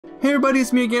Hey everybody,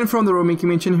 it's me again from the Roman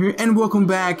Convention here, and welcome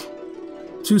back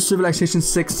to Civilization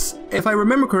 6. If I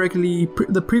remember correctly,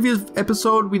 the previous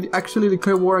episode we actually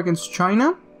declared war against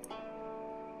China.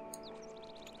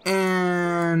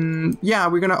 And yeah,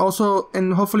 we're gonna also,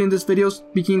 and hopefully in this video,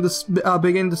 begin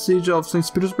the siege of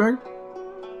St. Petersburg.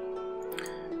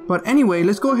 But anyway,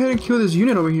 let's go ahead and kill this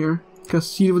unit over here,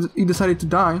 because he decided to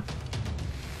die.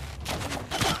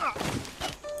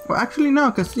 Well, actually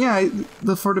no, because yeah,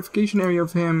 the fortification area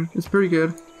of him is pretty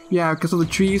good. Yeah, because of the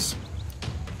trees.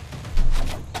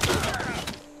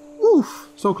 Oof,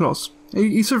 so close.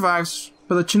 He survives,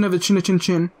 but the chin of the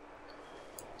chin.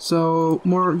 So,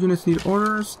 more units need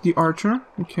orders. The archer,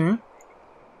 okay.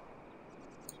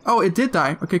 Oh, it did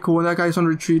die. Okay, cool, that guy's on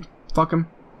retreat. Fuck him.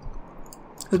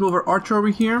 Let's move our archer over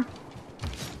here.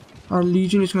 Our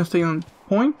legion is gonna stay on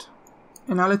point.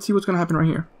 And now let's see what's gonna happen right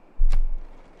here.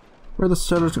 Where the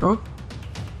settlers go.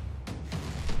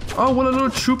 Oh, what a little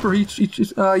trooper. He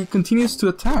continues to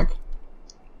attack.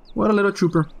 What a little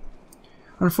trooper.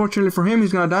 Unfortunately for him,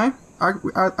 he's gonna die. I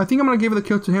think I'm gonna give the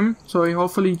kill to him, so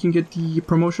hopefully he can get the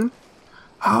promotion.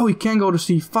 Oh, he can't go to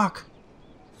sea. Fuck.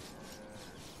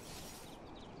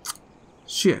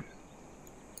 Shit.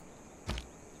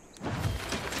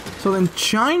 So then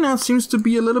China seems to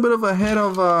be a little bit of ahead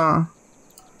of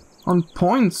on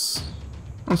points.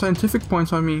 On scientific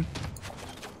points, I mean.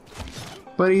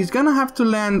 But he's gonna have to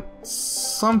land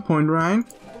some point, right?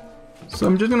 So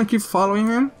I'm just gonna keep following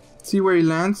him, see where he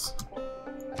lands.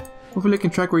 Hopefully I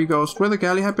can track where he goes. Where the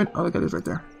galley happened? Oh, the galley's right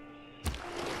there.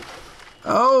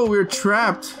 Oh, we're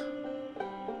trapped.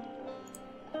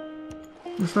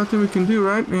 There's nothing we can do,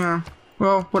 right? Yeah.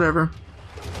 Well, whatever.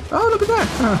 Oh, look at that!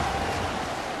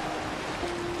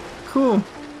 Cool.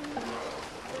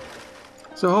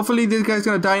 So hopefully this guy's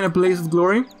gonna die in a blaze of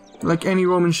glory, like any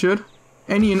Roman should.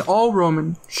 Any and all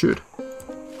Roman should.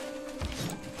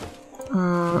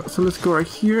 So let's go right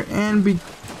here and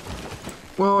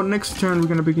well, next turn we're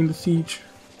gonna begin the siege.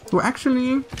 Well,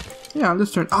 actually, yeah,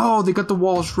 this turn. Oh, they got the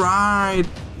walls right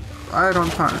on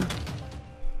time.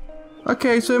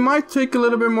 Okay, so it might take a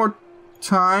little bit more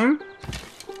time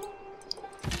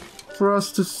for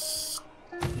us to.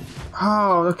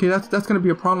 Oh, okay, that's gonna be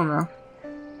a problem now.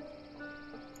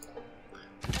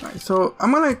 Alright, so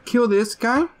I'm gonna kill this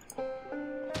guy.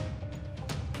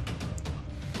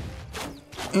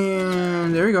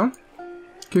 And there we go.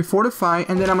 Okay, fortify,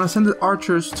 and then I'm gonna send the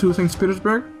archers to St.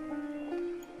 Petersburg.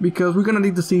 Because we're gonna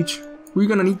need the siege. We're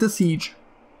gonna need the siege.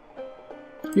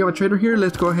 We have a trader here,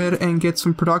 let's go ahead and get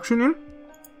some production in.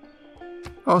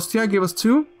 Austria gave us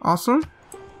 2, awesome.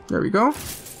 There we go.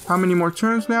 How many more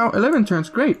turns now? 11 turns,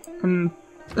 great. And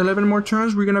 11 more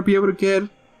turns, we're gonna be able to get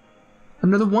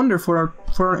another wonder for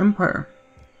our empire.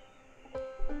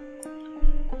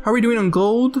 How are we doing on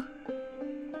gold?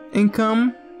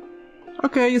 Income?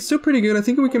 Okay, it's still pretty good. I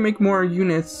think we can make more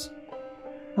units.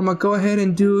 I'm gonna go ahead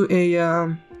and do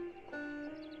a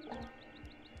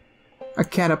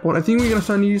catapult. I think we're gonna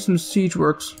start needing some siege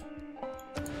works,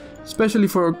 especially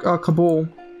for Kabul.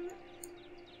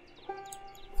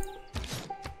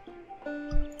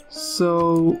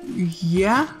 So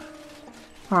yeah.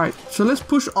 All right. So let's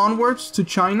push onwards to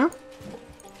China.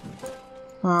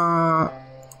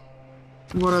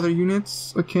 What other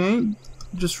units? Okay.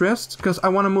 Just rest, because I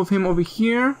want to move him over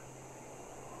here.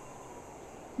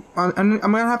 I'm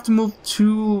gonna have to move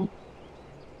to.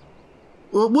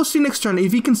 Well, we'll see next turn.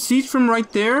 If he can siege from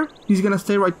right there, he's gonna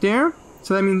stay right there.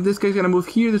 So that means this guy's gonna move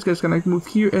here, this guy's gonna move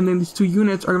here, and then these 2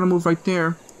 units are gonna move right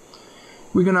there.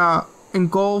 We're gonna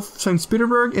engulf St.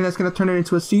 Petersburg, and that's gonna turn it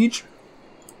into a siege.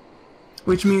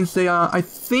 Which means they, I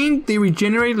think they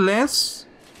regenerate less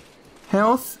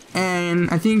health, and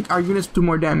I think our units do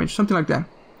more damage, something like that.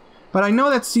 But I know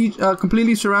that siege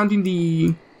completely surrounding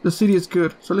the city is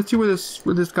good. So let's see where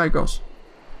this guy goes.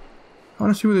 I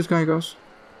want to see where this guy goes.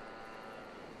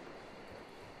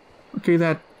 Okay,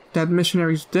 that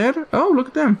missionary's dead. Oh, look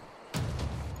at them.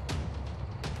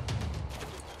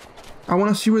 I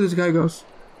want to see where this guy goes.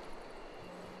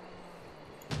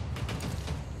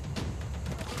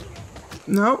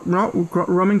 No,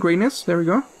 Roman greatness. There we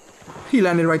go. He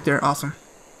landed right there. Awesome.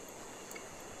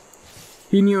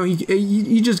 He knew,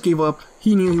 he just gave up.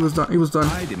 He knew he was done. He was done.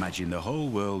 I'd imagine the whole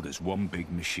world as one big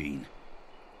machine.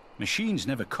 Machines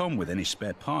never come with any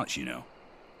spare parts, you know.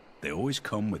 They always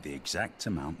come with the exact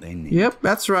amount they need. Yep,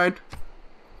 that's right.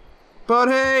 But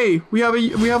hey, we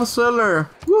have a settler.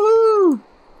 Woohoo!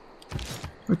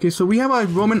 Okay, so we have a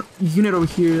Roman unit over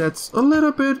here that's a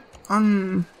little bit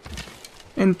in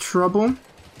trouble.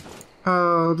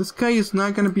 This guy is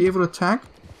not gonna be able to attack.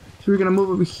 So we're gonna move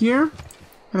over here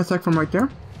and attack from right there.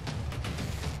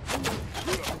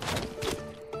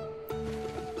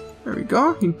 There we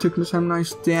go. He took some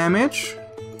nice damage.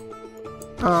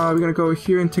 We're gonna go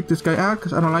here and take this guy out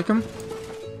because I don't like him.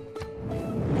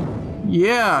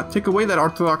 Yeah, take away that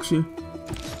orthodoxy.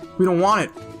 We don't want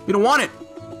it. We don't want it.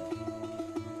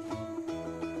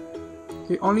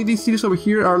 Okay, only these cities over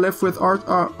here are left with art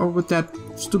or with that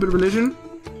stupid religion.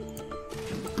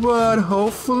 But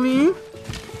hopefully,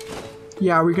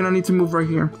 yeah, we're gonna need to move right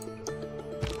here.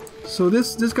 So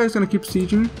this guy's gonna keep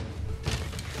sieging.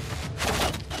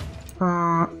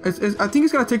 I think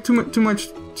it's gonna take too much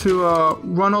to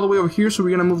run all the way over here. So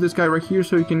we're gonna move this guy right here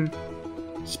so he can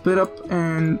split up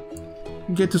and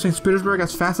get to St. Petersburg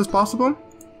as fast as possible.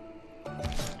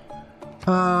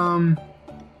 I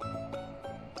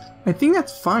think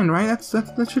that's fine, right?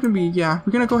 That shouldn't be. Yeah,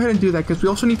 we're gonna go ahead and do that because we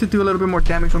also need to do a little bit more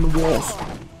damage on the walls.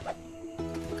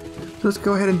 So let's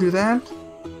go ahead and do that.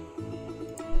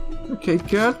 Okay,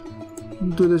 good.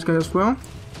 Do this guy as well.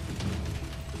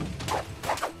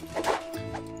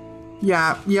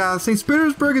 Yeah. St.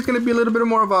 Petersburg is gonna be a little bit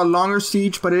more of a longer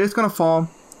siege, but it is gonna fall.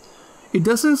 It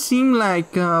doesn't seem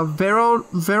like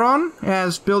Veron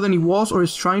has built any walls or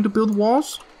is trying to build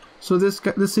walls, so this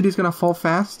city is gonna fall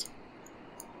fast.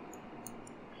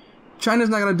 China's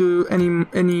not gonna do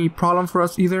any problem for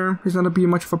us either. It's not gonna be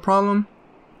much of a problem.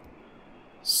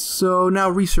 So now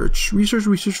research.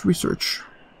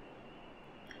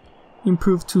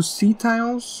 Improve 2 sea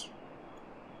tiles.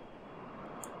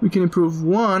 We can improve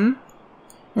 1,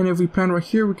 and if we plant right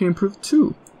here, we can improve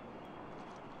 2.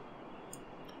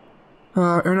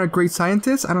 Earn a great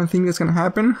scientist. I don't think that's gonna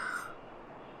happen.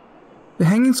 The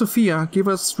Hanging Sophia give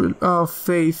us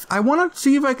faith. I want to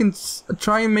see if I can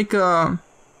try and make a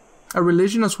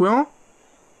religion as well.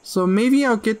 So maybe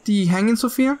I'll get the Hanging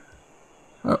Sophia.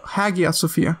 Hagia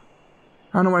Sophia.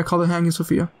 I don't know why I call it Hanging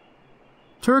Sophia.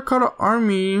 Terracotta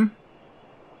Army.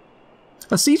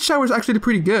 A siege tower is actually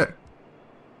pretty good.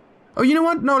 Oh, you know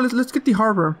what? No, let's get the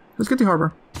harbor. Let's get the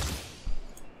harbor.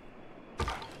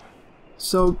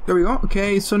 So there we go.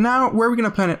 Okay, so now where are we gonna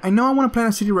plant it? I know I want to plant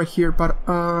a city right here, but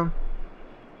I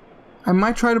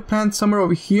might try to plant somewhere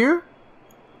over here,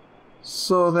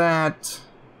 so that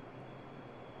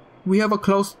we have a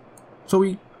close. So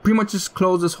we pretty much just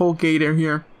close this whole gate area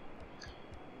here,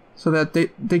 so that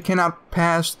they cannot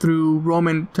pass through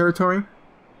Roman territory.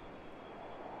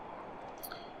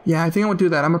 Yeah, I think I want to do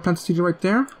that. I'm gonna plant a city right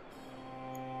there.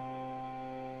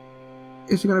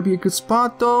 Is it gonna be a good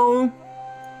spot though?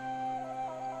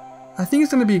 I think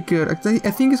it's gonna be good. I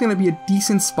think it's gonna be a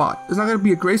decent spot. It's not gonna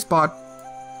be a great spot.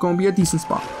 It's gonna be a decent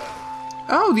spot.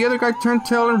 Oh, the other guy turned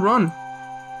tail and run.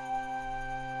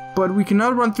 But we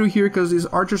cannot run through here because these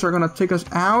archers are gonna take us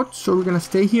out. So we're gonna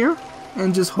stay here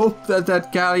and just hope that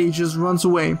that galley just runs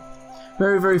away,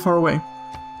 very, very far away.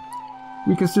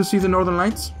 We can still see the Northern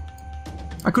Lights.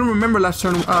 I couldn't remember last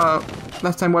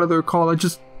time what they were called. I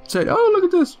just said, "Oh, look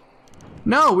at this."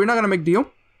 No, we're not gonna make deal.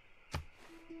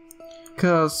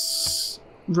 Because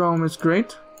Rome is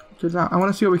great. Now, I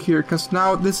want to see over here, because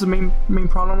now this is the main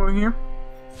problem over here.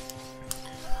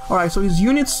 Alright, so his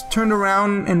units turned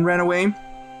around and ran away.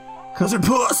 Because they're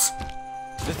puss!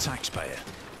 The taxpayer.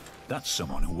 That's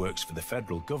someone who works for the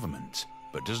federal government,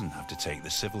 but doesn't have to take the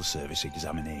civil service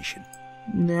examination.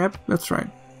 Yep, that's right.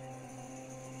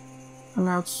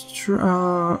 Allows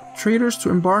traders to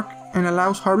embark and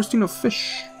allows harvesting of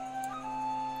fish.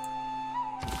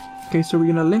 Okay, so we're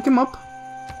gonna link him up.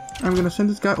 I'm gonna send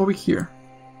this guy over here.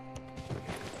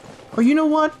 Oh, you know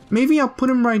what? Maybe I'll put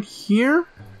him right here.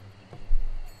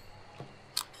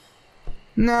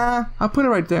 Nah, I'll put it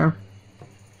right there.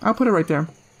 I'll put it right there.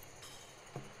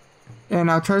 And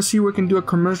I'll try to see where we can do a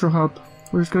commercial hub.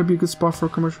 Where's gonna be a good spot for a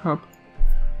commercial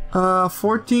hub?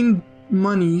 14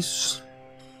 monies.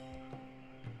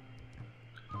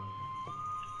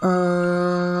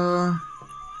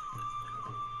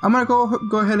 I'm gonna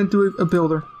go ahead and do a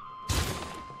builder.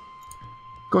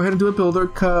 Go ahead and do a builder,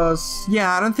 cause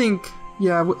yeah, I don't think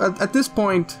at this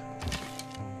point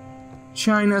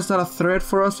China's not a threat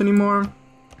for us anymore.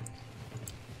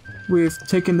 We've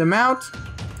taken them out.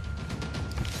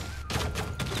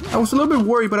 I was a little bit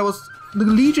worried, but the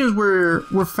legions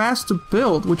were fast to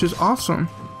build, which is awesome.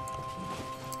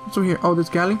 What's over here? Oh, this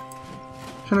galley.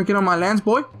 Trying to get on my lands,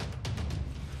 boy.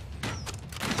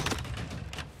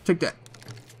 Take that.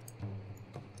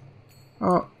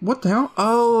 What the hell?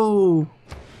 Oh,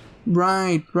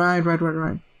 right.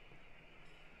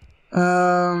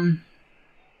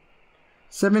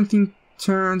 17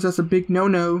 turns, that's a big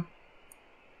no-no.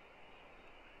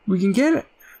 We can get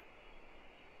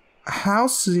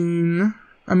housing.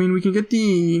 I mean, we can get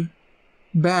the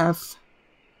bath.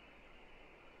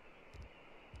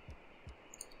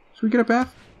 Should we get a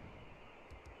bath?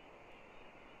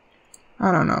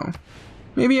 I don't know.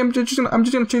 Maybe I'm just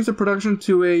gonna change the production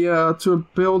to a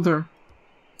builder.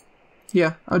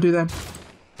 Yeah, I'll do that.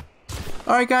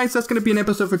 Alright guys, that's gonna be an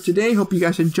episode for today. Hope you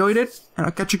guys enjoyed it, and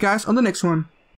I'll catch you guys on the next one.